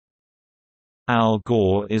Al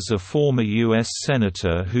Gore is a former U.S.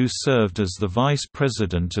 Senator who served as the Vice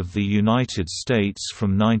President of the United States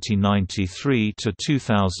from 1993 to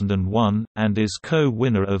 2001, and is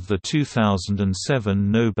co-winner of the 2007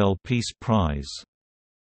 Nobel Peace Prize.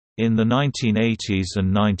 In the 1980s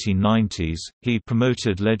and 1990s, he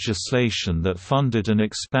promoted legislation that funded an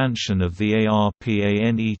expansion of the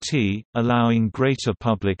ARPANET, allowing greater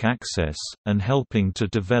public access, and helping to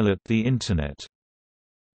develop the Internet.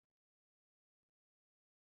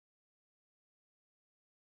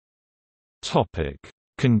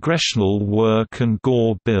 Congressional work and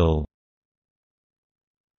Gore Bill.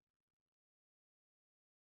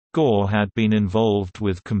 Gore had been involved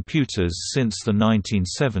with computers since the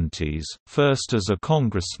 1970s, first as a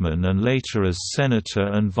congressman and later as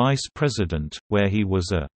senator and vice president, where he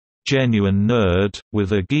was a genuine nerd,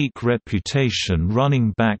 with a geek reputation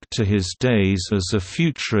running back to his days as a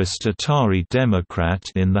futurist Atari Democrat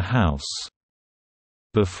in the House.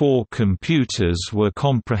 Before computers were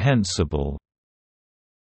comprehensible.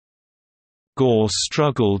 Gore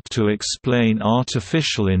struggled to explain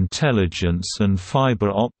artificial intelligence and fiber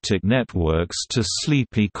optic networks to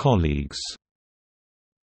sleepy colleagues.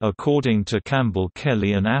 According to Campbell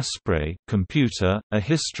Kelly and Asprey, Computer, A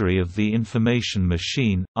History of the Information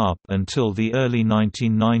Machine, up until the early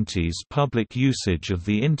 1990s public usage of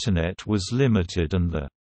the Internet was limited and the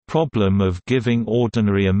problem of giving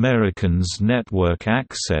ordinary Americans network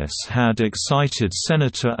access had excited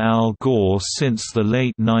Senator Al Gore since the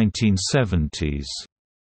late 1970s.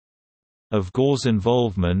 Of Gore's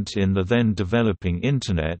involvement in the then-developing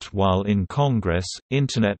Internet while in Congress,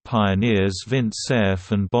 Internet pioneers Vint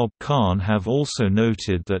Cerf and Bob Kahn have also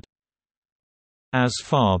noted that as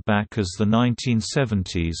far back as the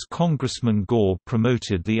 1970s, Congressman Gore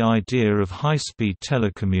promoted the idea of high-speed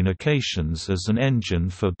telecommunications as an engine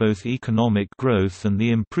for both economic growth and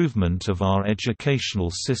the improvement of our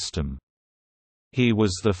educational system. He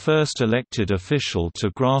was the first elected official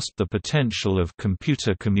to grasp the potential of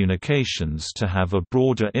computer communications to have a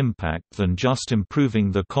broader impact than just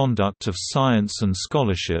improving the conduct of science and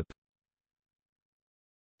scholarship.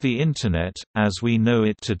 The Internet, as we know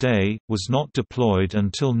it today, was not deployed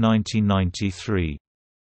until 1993.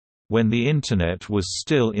 When the Internet was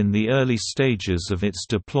still in the early stages of its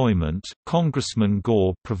deployment, Congressman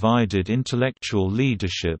Gore provided intellectual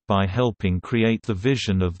leadership by helping create the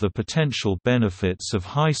vision of the potential benefits of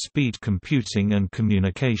high-speed computing and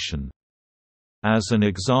communication. As an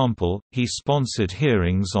example, he sponsored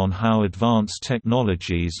hearings on how advanced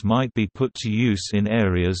technologies might be put to use in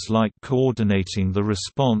areas like coordinating the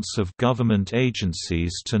response of government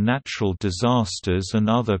agencies to natural disasters and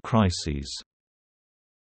other crises.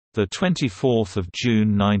 The 24th of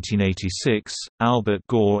June 1986, Albert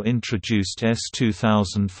Gore introduced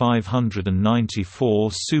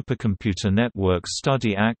S-2594 Supercomputer Network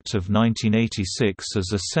Study Act of 1986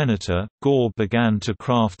 as a senator. Gore began to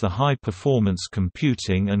craft the High Performance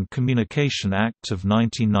Computing and Communication Act of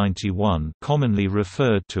 1991, commonly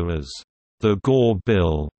referred to as the Gore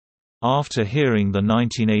Bill, after hearing the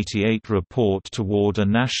 1988 report toward a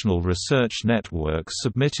national research network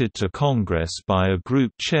submitted to Congress by a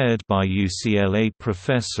group chaired by UCLA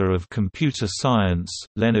professor of computer science,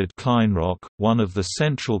 Leonard Kleinrock, one of the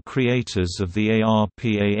central creators of the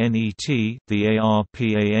ARPANET. The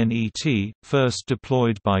ARPANET, first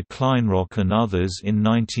deployed by Kleinrock and others in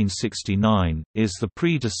 1969, is the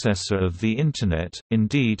predecessor of the Internet.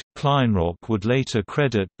 Indeed, Kleinrock would later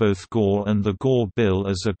credit both Gore and the Gore Bill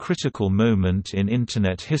as a critical moment in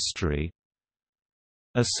Internet history.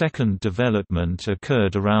 A second development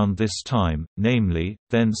occurred around this time, namely,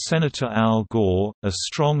 then Senator Al Gore, a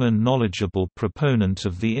strong and knowledgeable proponent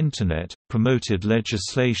of the Internet, promoted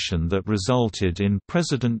legislation that resulted in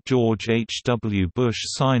President George H. W. Bush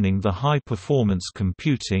signing the High Performance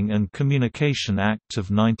Computing and Communication Act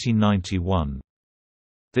of 1991.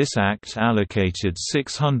 This act allocated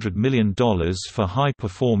 $600 million for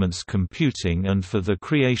high-performance computing and for the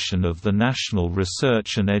creation of the National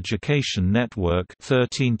Research and Education Network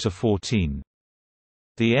 13–14.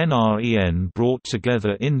 The NREN brought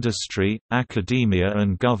together industry, academia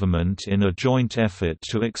and government in a joint effort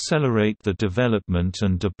to accelerate the development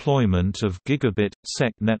and deployment of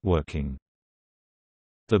gigabit/sec networking.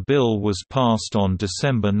 The bill was passed on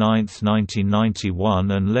December 9,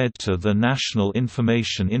 1991 and led to the National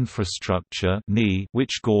Information Infrastructure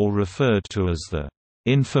which Gore referred to as the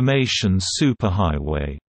Information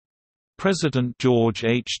Superhighway. President George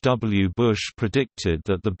H. W. Bush predicted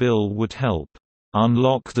that the bill would help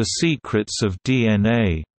unlock the secrets of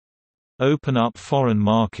DNA, open up foreign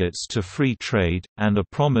markets to free trade, and a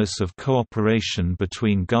promise of cooperation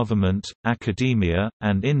between government, academia,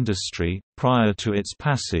 and industry. Prior to its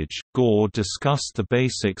passage, Gore discussed the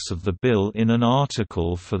basics of the bill in an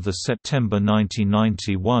article for the September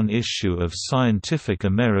 1991 issue of Scientific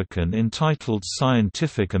American entitled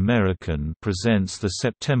Scientific American Presents the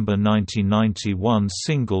September 1991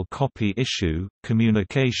 single copy issue,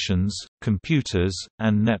 Communications, Computers,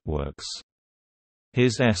 and Networks.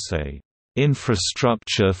 His essay,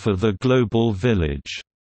 "Infrastructure for the Global Village,"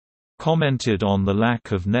 commented on the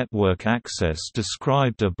lack of network access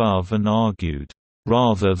described above and argued,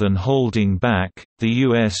 "Rather than holding back, the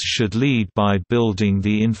U.S. should lead by building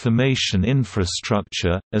the information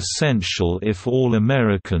infrastructure, essential if all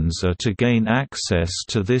Americans are to gain access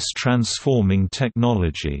to this transforming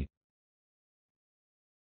technology.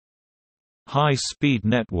 High-speed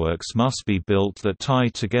networks must be built that tie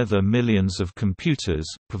together millions of computers,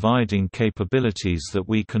 providing capabilities that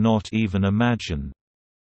we cannot even imagine."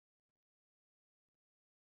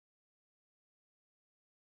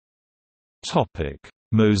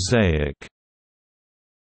 Mosaic.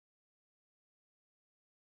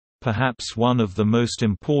 Perhaps one of the most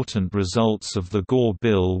important results of the Gore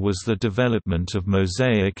Bill was the development of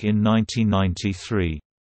Mosaic in 1993.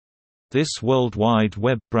 This worldwide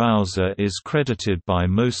web browser is credited by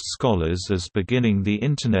most scholars as beginning the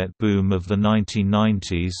Internet boom of the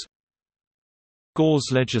 1990s. Gore's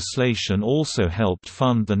legislation also helped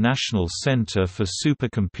fund the National Center for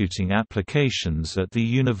Supercomputing Applications at the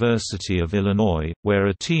University of Illinois, where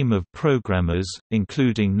a team of programmers,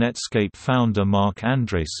 including Netscape founder Mark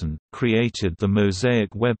Andreessen, created the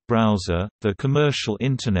Mosaic web browser, the commercial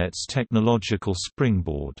Internet's technological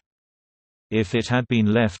springboard. If it had been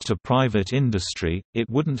left to private industry, it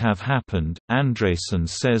wouldn't have happened, Andreessen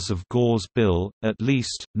says of Gore's bill, at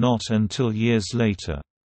least, not until years later.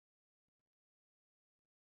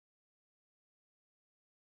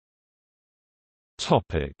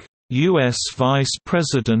 U.S. Vice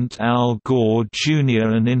President Al Gore Jr.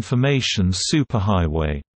 and information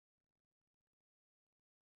superhighway.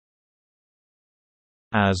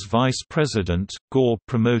 As vice president, Gore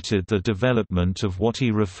promoted the development of what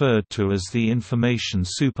he referred to as the information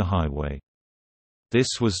superhighway.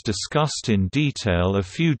 This was discussed in detail a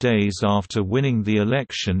few days after winning the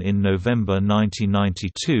election in November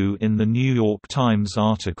 1992 in the New York Times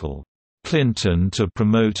article, "Clinton to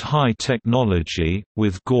Promote High Technology,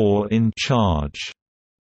 with Gore in Charge."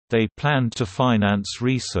 They planned to finance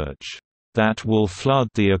research that will flood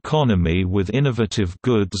the economy with innovative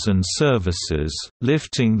goods and services,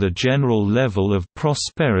 lifting the general level of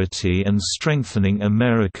prosperity and strengthening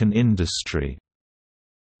American industry.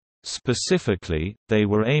 Specifically, they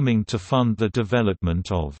were aiming to fund the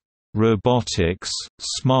development of robotics,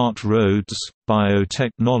 smart roads,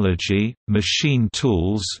 biotechnology, machine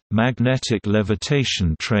tools, magnetic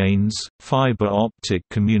levitation trains, fiber optic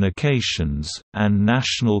communications, and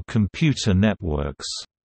national computer networks.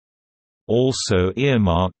 Also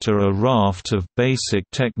earmarked are a raft of basic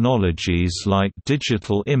technologies like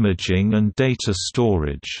digital imaging and data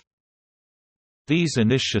storage. These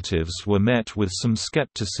initiatives were met with some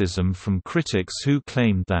skepticism from critics who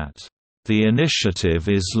claimed that the initiative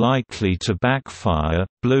is likely to backfire,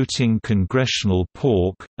 bloating congressional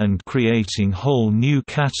pork, and creating whole new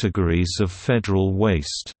categories of federal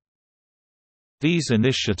waste. These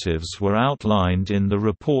initiatives were outlined in the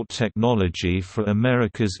report Technology for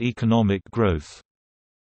America's Economic Growth.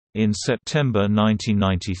 In September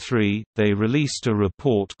 1993, they released a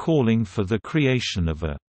report calling for the creation of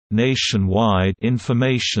a nationwide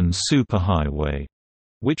information superhighway,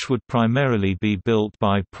 which would primarily be built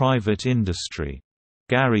by private industry.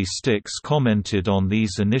 Gary Stix commented on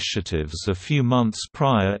these initiatives a few months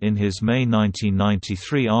prior in his May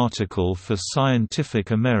 1993 article for Scientific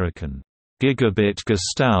American. Gigabit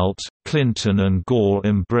Gestalt, Clinton and Gore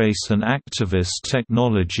embrace an activist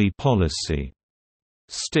technology policy.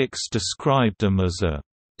 Stix described them as a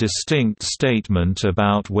distinct statement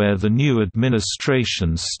about where the new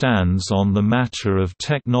administration stands on the matter of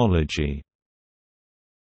technology.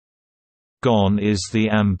 Gone is the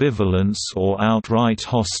ambivalence or outright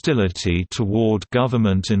hostility toward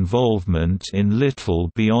government involvement in little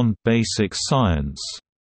beyond basic science.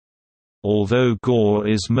 Although Gore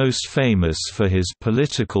is most famous for his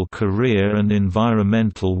political career and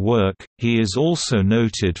environmental work, he is also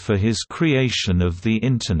noted for his creation of the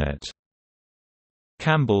Internet.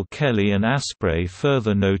 Campbell Kelly and Asprey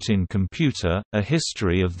further note in Computer, A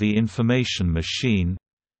History of the Information Machine.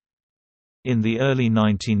 In the early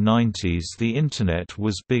 1990s the Internet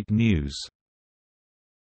was big news.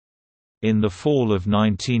 In the fall of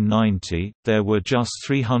 1990, there were just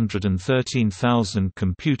 313,000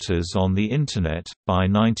 computers on the Internet. By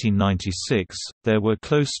 1996, there were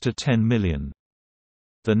close to 10 million.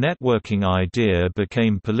 The networking idea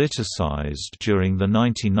became politicized during the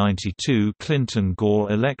 1992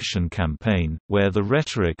 Clinton-Gore election campaign, where the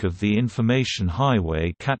rhetoric of the information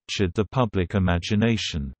highway captured the public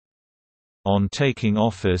imagination. On taking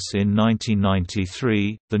office in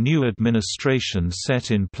 1993, the new administration set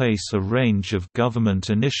in place a range of government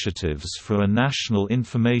initiatives for a national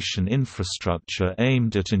information infrastructure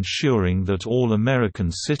aimed at ensuring that all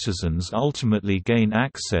American citizens ultimately gain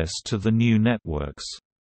access to the new networks.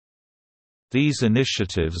 These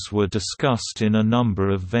initiatives were discussed in a number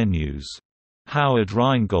of venues. Howard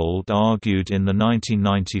Rheingold argued in the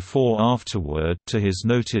 1994 afterword to his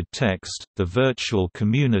noted text, The Virtual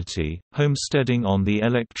Community, Homesteading on the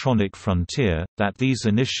Electronic Frontier, that these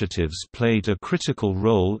initiatives played a critical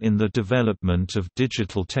role in the development of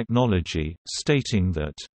digital technology, stating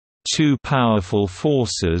that, "Two powerful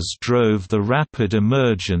forces drove the rapid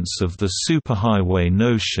emergence of the superhighway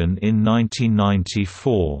notion in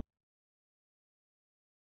 1994.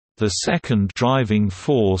 The second driving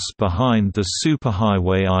force behind the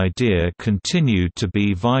superhighway idea continued to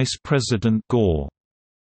be Vice President Gore."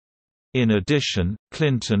 In addition,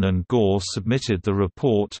 Clinton and Gore submitted the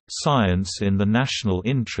report, Science in the National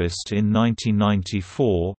Interest in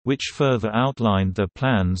 1994, which further outlined their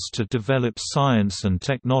plans to develop science and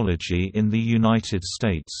technology in the United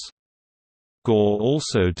States. Gore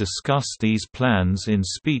also discussed these plans in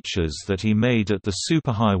speeches that he made at the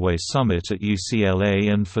Superhighway Summit at UCLA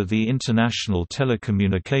and for the International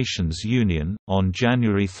Telecommunications Union. On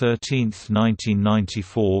January 13,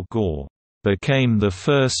 1994, Gore became the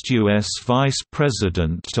first U.S. vice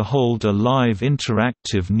president to hold a live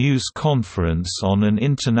interactive news conference on an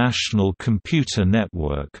international computer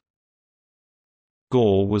network.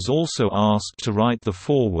 Gore was also asked to write the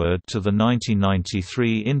foreword to the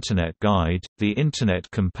 1993 Internet Guide, The Internet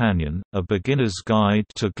Companion, A Beginner's Guide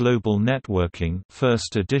to Global Networking,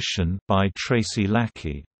 first edition, by Tracy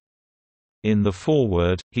Lackey. In the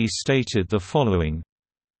foreword, he stated the following: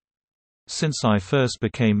 "Since I first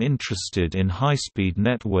became interested in high-speed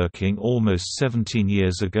networking almost 17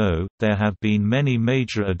 years ago, there have been many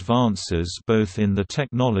major advances both in the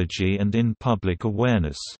technology and in public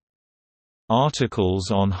awareness.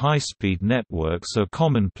 Articles on high-speed networks are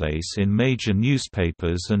commonplace in major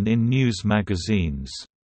newspapers and in news magazines.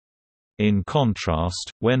 In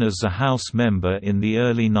contrast, when as a House member in the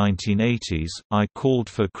early 1980s, I called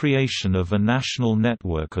for creation of a national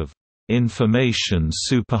network of information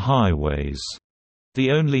superhighways,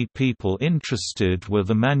 the only people interested were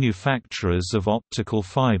the manufacturers of optical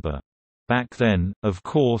fiber. Back then, of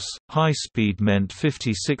course, high speed meant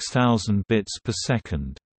 56,000 bits per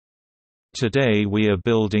second. Today we are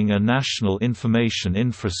building a national information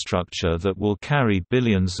infrastructure that will carry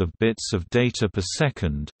billions of bits of data per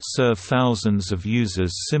second, serve thousands of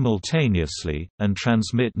users simultaneously, and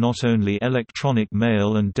transmit not only electronic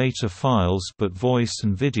mail and data files but voice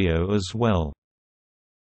and video as well."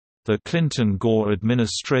 The Clinton-Gore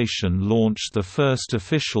administration launched the first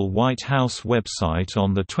official White House website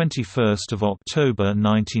on 21 October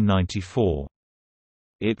 1994.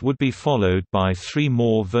 It would be followed by 3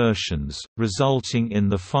 more versions, resulting in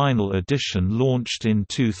the final edition launched in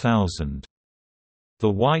 2000.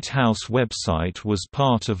 The White House website was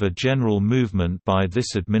part of a general movement by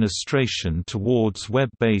this administration towards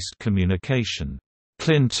web-based communication.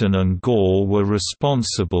 Clinton and Gore were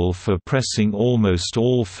responsible for pressing almost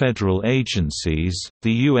all federal agencies,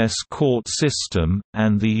 the U.S. court system,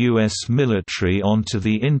 and the U.S. military onto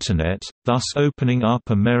the Internet, thus opening up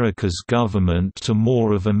America's government to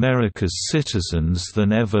more of America's citizens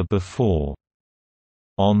than ever before.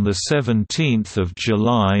 On 17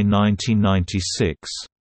 July 1996,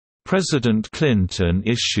 President Clinton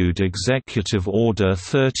issued Executive Order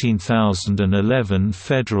 13011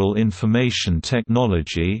 Federal Information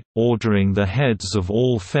Technology, ordering the heads of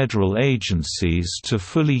all federal agencies to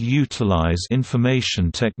fully utilize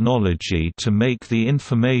information technology to make the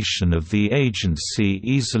information of the agency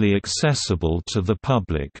easily accessible to the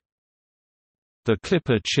public. The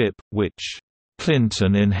Clipper chip, which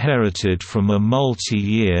Clinton inherited from a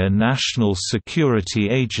multi-year National Security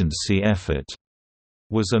Agency effort,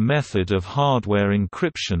 was a method of hardware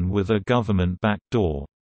encryption with a government backdoor.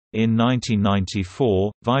 In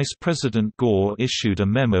 1994, Vice President Gore issued a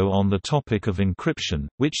memo on the topic of encryption,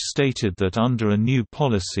 which stated that under a new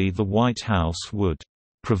policy the White House would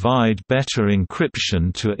provide better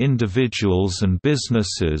encryption to individuals and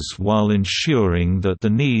businesses while ensuring that the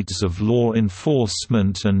needs of law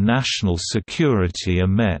enforcement and national security are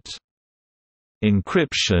met.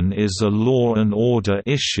 Encryption is a law and order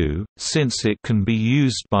issue, since it can be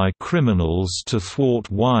used by criminals to thwart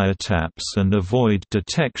wiretaps and avoid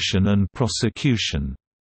detection and prosecution.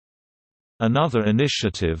 Another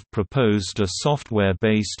initiative proposed a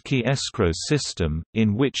software-based key escrow system,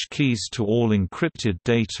 in which keys to all encrypted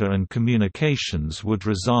data and communications would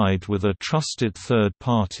reside with a trusted third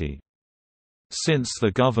party. Since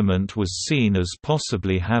the government was seen as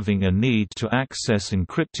possibly having a need to access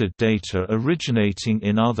encrypted data originating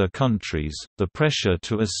in other countries, the pressure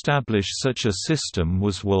to establish such a system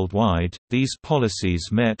was worldwide. These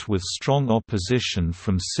policies met with strong opposition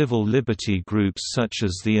from civil liberty groups such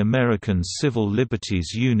as the American Civil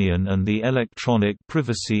Liberties Union and the Electronic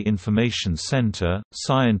Privacy Information Center,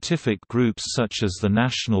 scientific groups such as the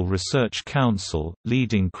National Research Council,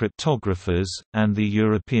 leading cryptographers, and the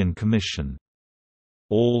European Commission.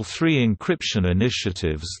 All three encryption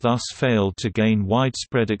initiatives thus failed to gain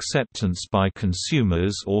widespread acceptance by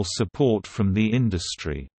consumers or support from the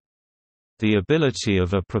industry. The ability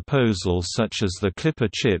of a proposal such as the Clipper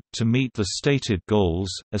chip to meet the stated goals,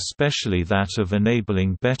 especially that of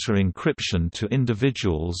enabling better encryption to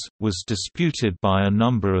individuals, was disputed by a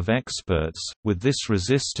number of experts. With this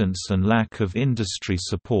resistance and lack of industry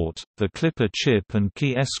support, the Clipper chip and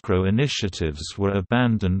key escrow initiatives were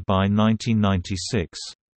abandoned by 1996.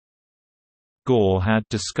 Gore had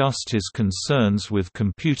discussed his concerns with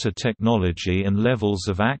computer technology and levels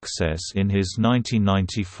of access in his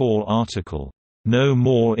 1994 article, "No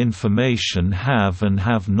More Information Have and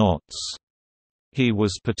Have-Nots." He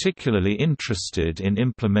was particularly interested in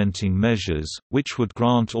implementing measures, which would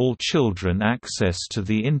grant all children access to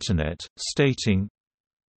the Internet, stating,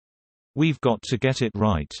 "We've got to get it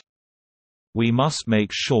right. We must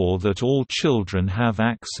make sure that all children have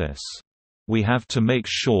access. We have to make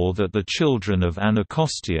sure that the children of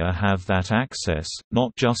Anacostia have that access,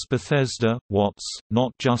 not just Bethesda, Watts,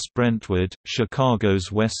 not just Brentwood,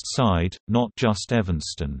 Chicago's West Side, not just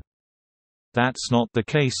Evanston. That's not the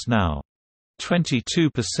case now.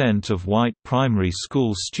 22% of white primary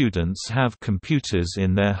school students have computers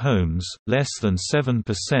in their homes, less than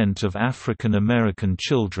 7% of African American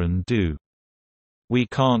children do. We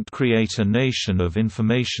can't create a nation of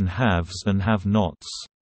information haves and have-nots.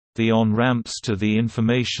 The on-ramps to the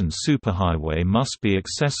information superhighway must be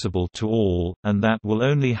accessible to all, and that will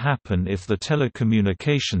only happen if the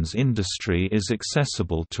telecommunications industry is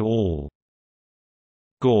accessible to all."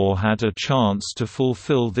 Gore had a chance to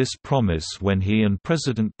fulfill this promise when he and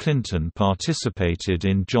President Clinton participated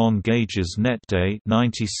in John Gage's Net Day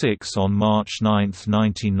 '96 on March 9,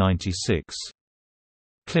 1996.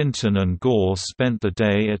 Clinton and Gore spent the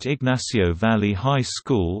day at Ignacio Valley High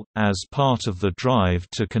School, as part of the drive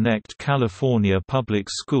to connect California public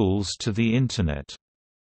schools to the Internet.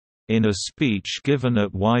 In a speech given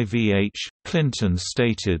at YVH, Clinton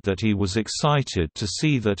stated that he was excited to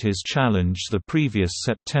see that his challenge the previous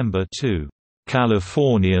September to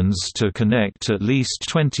Californians to connect at least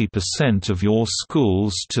 20% of your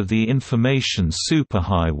schools to the information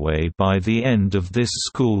superhighway by the end of this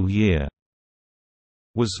school year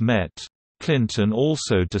was met. Clinton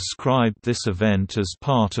also described this event as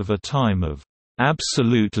part of a time of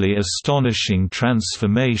absolutely astonishing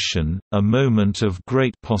transformation, a moment of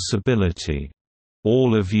great possibility.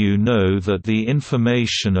 All of you know that the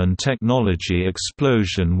information and technology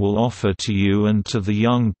explosion will offer to you and to the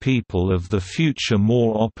young people of the future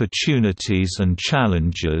more opportunities and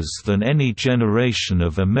challenges than any generation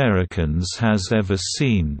of Americans has ever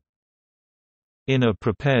seen. In a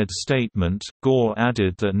prepared statement, Gore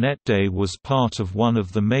added that NetDay was part of one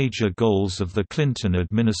of the major goals of the Clinton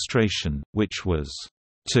administration, which was,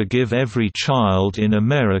 "to give every child in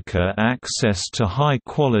America access to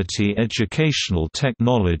high-quality educational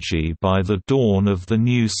technology by the dawn of the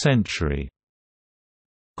new century."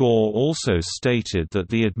 Gore also stated that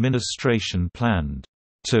the administration planned,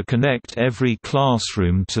 "to connect every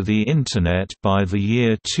classroom to the Internet by the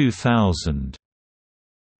year 2000."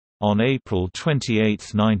 On April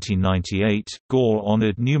 28, 1998, Gore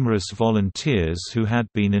honored numerous volunteers who had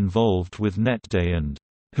been involved with NetDay and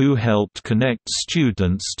who helped connect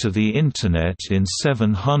students to the Internet in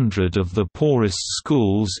 700 of the poorest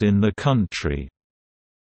schools in the country,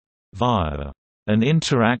 via an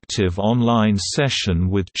interactive online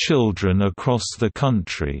session with children across the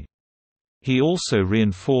country. He also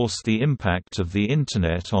reinforced the impact of the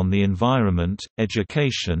Internet on the environment,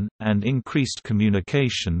 education, and increased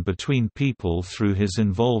communication between people through his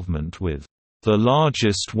involvement with the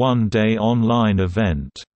largest one-day online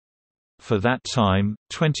event for that time,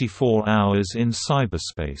 24 hours in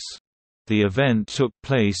cyberspace. The event took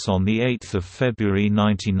place on 8 February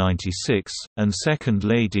 1996, and Second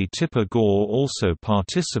Lady Tipper Gore also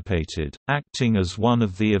participated, acting as one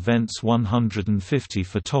of the event's 150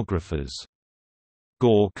 photographers.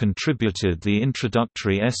 Gore contributed the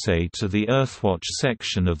introductory essay to the Earthwatch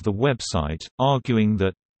section of the website, arguing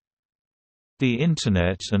that the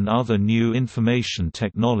Internet and other new information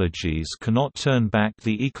technologies cannot turn back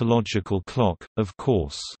the ecological clock, of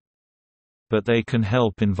course. But they can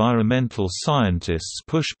help environmental scientists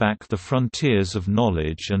push back the frontiers of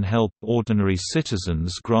knowledge and help ordinary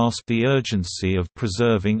citizens grasp the urgency of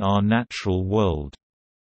preserving our natural world.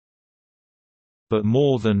 But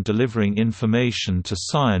more than delivering information to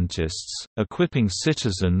scientists, equipping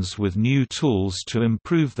citizens with new tools to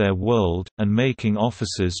improve their world, and making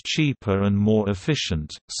offices cheaper and more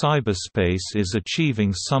efficient, cyberspace is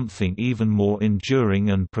achieving something even more enduring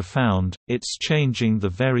and profound. It's changing the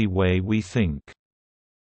very way we think.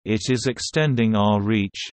 It is extending our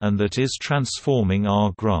reach, and that is transforming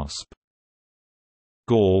our grasp.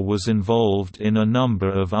 Gore was involved in a number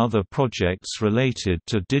of other projects related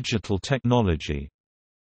to digital technology.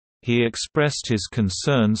 He expressed his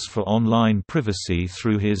concerns for online privacy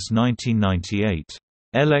through his 1998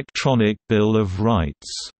 Electronic Bill of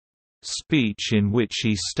Rights speech, in which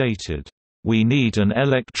he stated, "We need an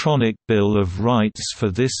electronic bill of rights for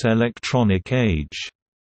this electronic age.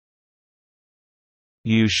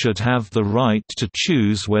 You should have the right to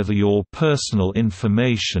choose whether your personal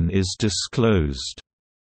information is disclosed."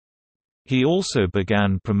 He also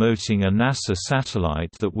began promoting a NASA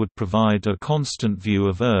satellite that would provide a constant view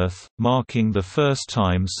of Earth, marking the first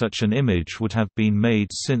time such an image would have been made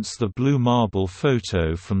since the blue marble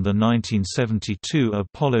photo from the 1972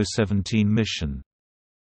 Apollo 17 mission.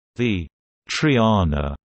 The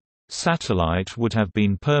Triana satellite would have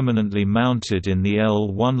been permanently mounted in the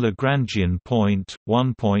L1 Lagrangian point,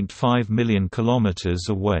 1.5 million kilometers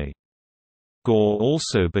away. Gore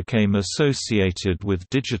also became associated with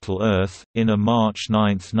Digital Earth. In a March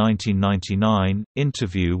 9, 1999,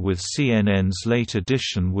 interview with CNN's Late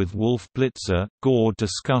Edition with Wolf Blitzer, Gore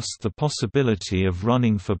discussed the possibility of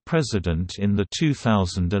running for president in the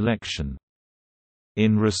 2000 election.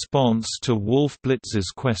 In response to Wolf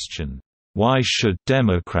Blitzer's question, "Why should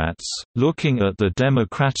Democrats, looking at the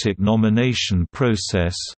Democratic nomination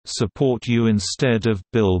process, support you instead of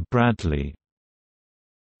Bill Bradley?"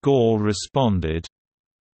 Gore responded,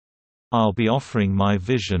 "I'll be offering my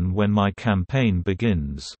vision when my campaign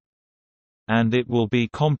begins. And it will be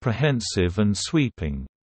comprehensive and sweeping.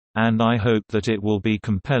 And I hope that it will be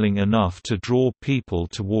compelling enough to draw people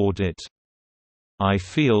toward it. I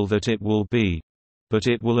feel that it will be. But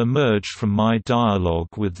it will emerge from my dialogue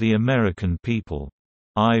with the American people.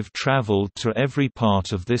 I've traveled to every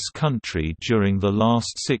part of this country during the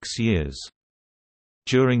last 6 years.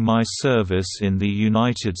 During my service in the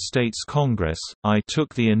United States Congress, I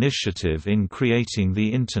took the initiative in creating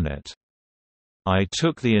the Internet. I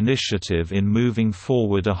took the initiative in moving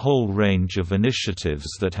forward a whole range of initiatives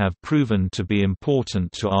that have proven to be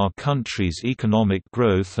important to our country's economic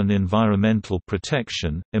growth and environmental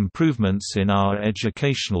protection, improvements in our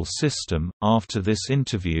educational system." After this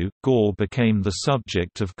interview, Gore became the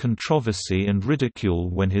subject of controversy and ridicule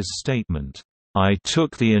when his statement, "I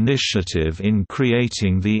took the initiative in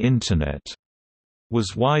creating the Internet,"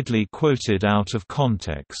 was widely quoted out of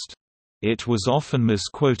context. It was often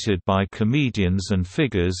misquoted by comedians and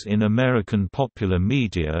figures in American popular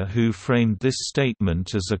media who framed this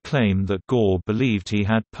statement as a claim that Gore believed he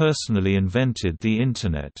had personally invented the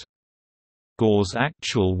Internet. Gore's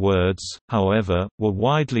actual words, however, were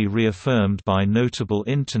widely reaffirmed by notable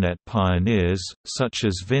Internet pioneers, such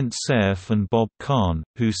as Vint Cerf and Bob Kahn,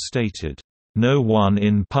 who stated, "No one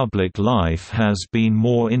in public life has been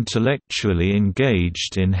more intellectually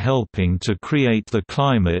engaged in helping to create the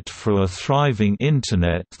climate for a thriving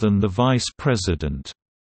Internet than the Vice President."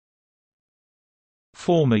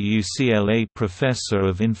 Former UCLA professor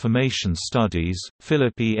of information studies,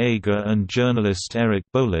 Philip E. Ager, and journalist Eric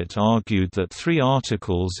Bolett argued that 3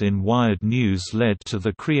 articles in Wired News led to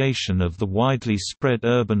the creation of the widely spread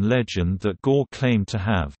urban legend that Gore claimed to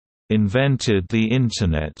have invented the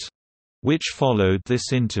Internet, which followed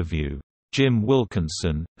this interview. Jim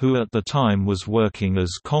Wilkinson, who at the time was working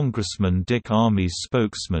as Congressman Dick Armey's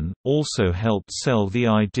spokesman, also helped sell the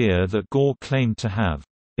idea that Gore claimed to have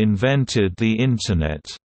invented the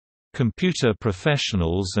Internet. Computer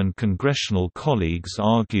professionals and congressional colleagues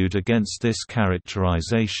argued against this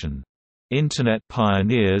characterization. Internet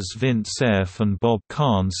pioneers Vint Cerf and Bob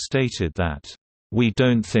Kahn stated that, "We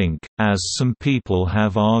don't think, as some people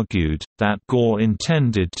have argued, that Gore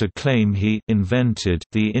intended to claim he invented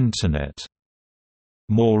the Internet.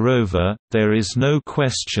 Moreover, there is no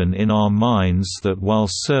question in our minds that while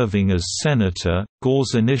serving as senator,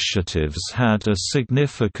 Gore's initiatives had a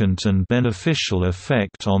significant and beneficial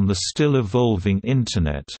effect on the still evolving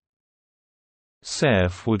Internet.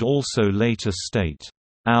 Cerf would also later state,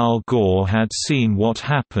 Al Gore had seen what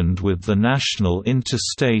happened with the National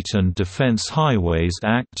Interstate and Defense Highways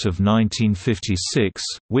Act of 1956,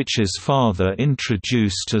 which his father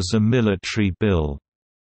introduced as a military bill.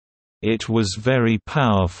 It was very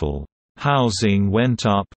powerful. Housing went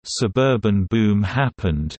up, suburban boom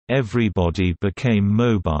happened, everybody became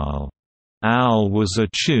mobile. Al was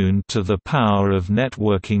attuned to the power of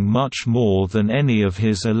networking much more than any of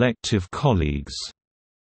his elective colleagues.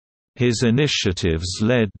 His initiatives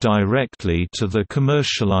led directly to the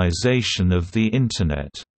commercialization of the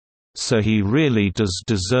Internet. So he really does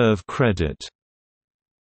deserve credit.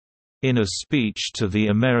 In a speech to the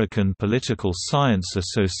American Political Science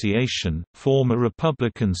Association, former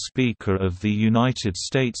Republican Speaker of the United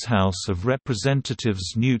States House of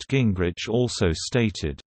Representatives Newt Gingrich also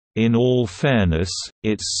stated, "In all fairness,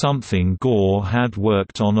 it's something Gore had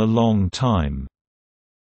worked on a long time.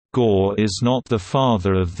 Gore is not the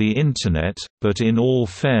father of the Internet, but in all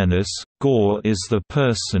fairness, Gore is the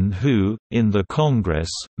person who, in the Congress,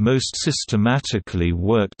 most systematically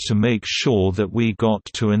worked to make sure that we got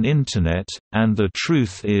to an Internet, and the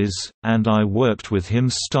truth is, and I worked with him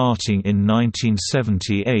starting in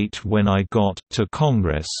 1978 when I got to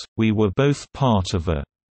Congress, we were both part of a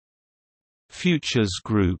futures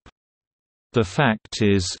group. The fact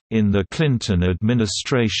is, in the Clinton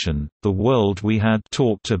administration, the world we had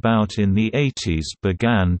talked about in the 80s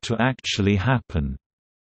began to actually happen."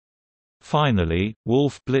 Finally,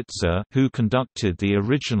 Wolf Blitzer, who conducted the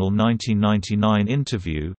original 1999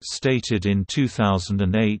 interview, stated in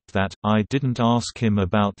 2008 that, "I didn't ask him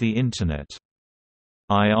about the Internet.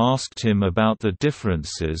 I asked him about the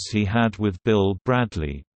differences he had with Bill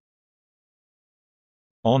Bradley.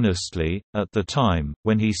 Honestly, at the time,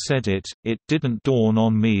 when he said it, it didn't dawn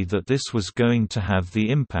on me that this was going to have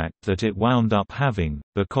the impact that it wound up having,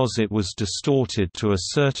 because it was distorted to a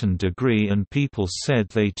certain degree and people said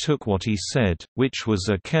they took what he said, which was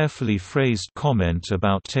a carefully phrased comment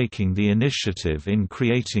about taking the initiative in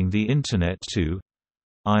creating the Internet to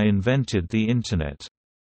 'I invented the Internet.'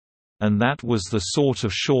 And that was the sort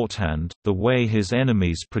of shorthand, the way his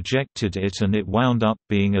enemies projected it, and it wound up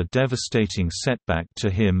being a devastating setback to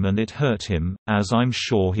him and it hurt him, as I'm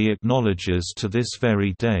sure he acknowledges to this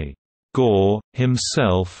very day." Gore,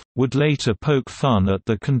 himself, would later poke fun at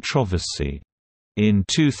the controversy. In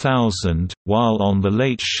 2000, while on The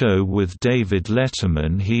Late Show with David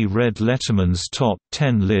Letterman, he read Letterman's Top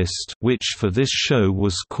 10 list, which for this show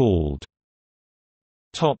was called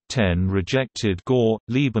Top 10 Rejected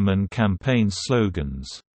Gore-Lieberman Campaign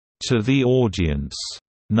Slogans. To the audience,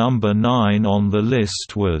 number 9 on the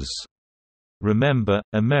list was, "Remember,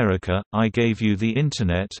 America, I gave you the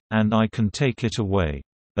Internet, and I can take it away."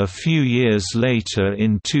 A few years later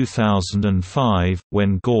in 2005,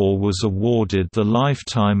 when Gore was awarded the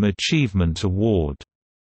Lifetime Achievement Award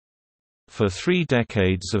for 3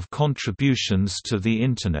 decades of contributions to the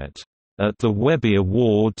Internet. At the Webby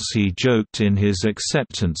Awards he joked in his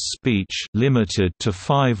acceptance speech, limited to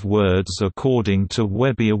 5 words according to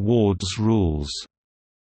Webby Awards rules,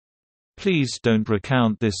 "Please don't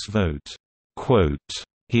recount this vote." Quote,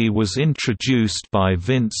 "He was introduced by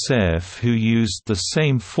Vint Cerf, who used the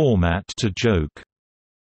same format to joke.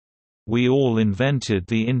 We all invented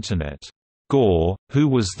the Internet." Gore, who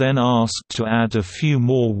was then asked to add a few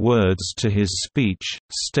more words to his speech,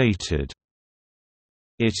 stated,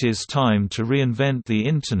 "It is time to reinvent the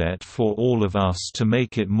Internet for all of us, to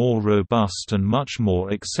make it more robust and much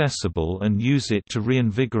more accessible and use it to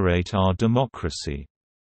reinvigorate our democracy."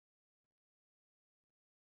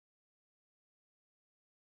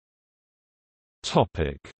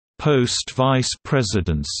 Post-Vice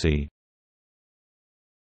Presidency.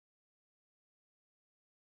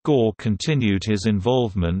 Gore continued his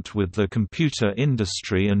involvement with the computer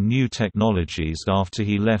industry and new technologies after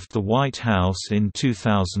he left the White House in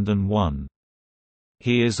 2001.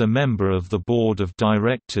 He is a member of the board of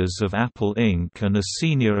directors of Apple Inc. and a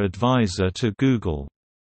senior advisor to Google.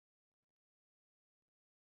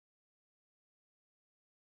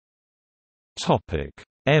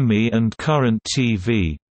 Emmy and Current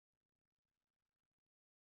TV.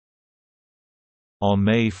 On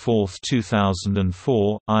May 4,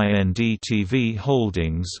 2004, iThe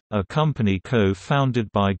Holdings, a company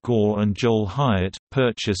co-founded by Gore and Joel Hyatt,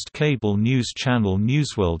 purchased cable news channel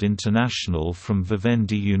Newsworld International from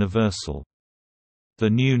Vivendi Universal.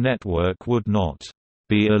 The new network would not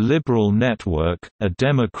be a liberal network, a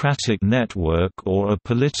democratic network or a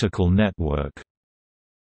political network,"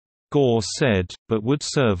 Gore said, but would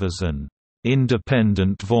serve as an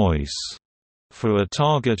independent voice for a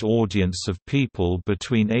target audience of people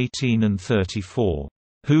between 18 and 34,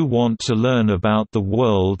 "who want to learn about the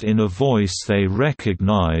world in a voice they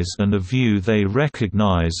recognize and a view they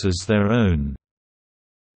recognize as their own."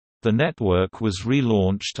 The network was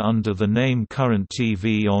relaunched under the name Current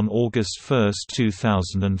TV on August 1,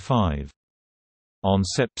 2005. On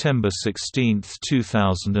September 16,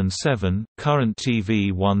 2007, Current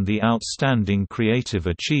TV won the Outstanding Creative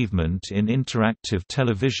Achievement in Interactive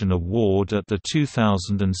Television Award at the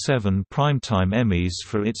 2007 Primetime Emmys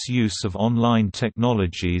for its use of online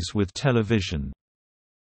technologies with television.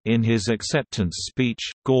 In his acceptance speech,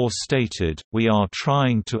 Gore stated, "We are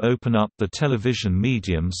trying to open up the television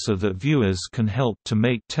medium so that viewers can help to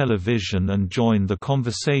make television and join the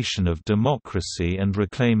conversation of democracy and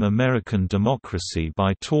reclaim American democracy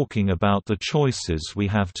by talking about the choices we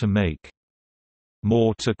have to make."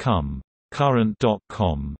 More to come.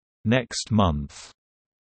 Current.com. Next month.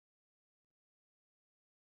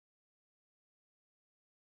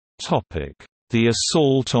 The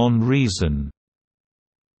Assault on Reason.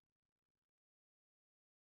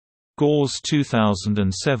 Gore's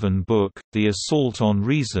 2007 book, The Assault on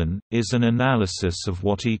Reason, is an analysis of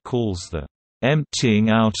what he calls the emptying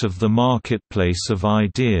out of the marketplace of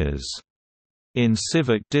ideas in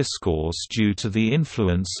civic discourse due to the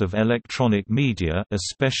influence of electronic media,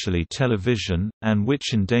 especially television, and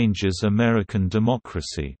which endangers American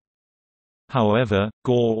democracy. However,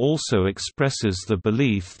 Gore also expresses the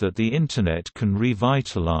belief that the Internet can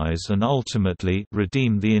revitalize and ultimately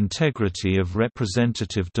redeem the integrity of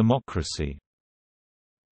representative democracy.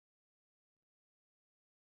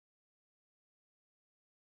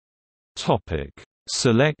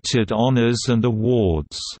 Selected honors and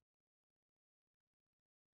awards.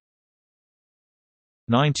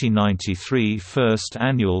 1993 First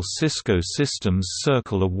Annual Cisco Systems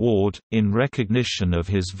Circle Award, in recognition of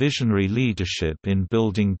his visionary leadership in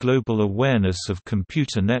building global awareness of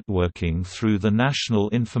computer networking through the National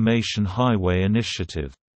Information Highway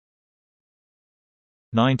Initiative.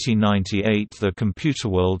 1998 The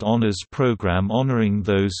Computerworld Honors Program honoring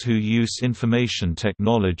those who use information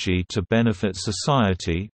technology to benefit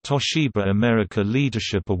society, Toshiba America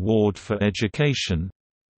Leadership Award for Education.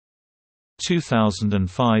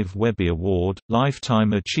 2005 Webby Award,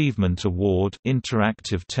 Lifetime Achievement Award,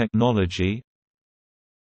 Interactive Technology.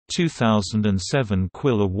 2007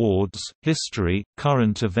 Quill Awards, History,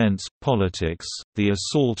 Current Events, Politics, The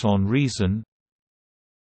Assault on Reason.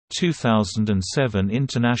 2007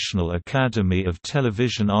 International Academy of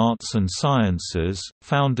Television Arts and Sciences,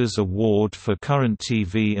 Founders Award for Current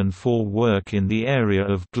TV and for work in the area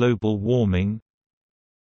of global warming.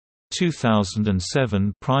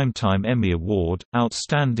 2007 Primetime Emmy Award,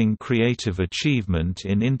 Outstanding Creative Achievement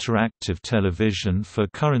in Interactive Television for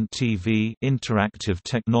Current TV Interactive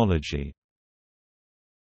Technology.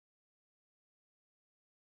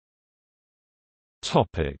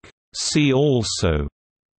 See also: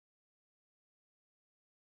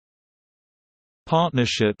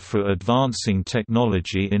 Partnership for Advancing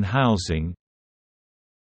Technology in Housing.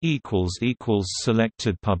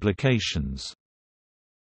 Selected publications.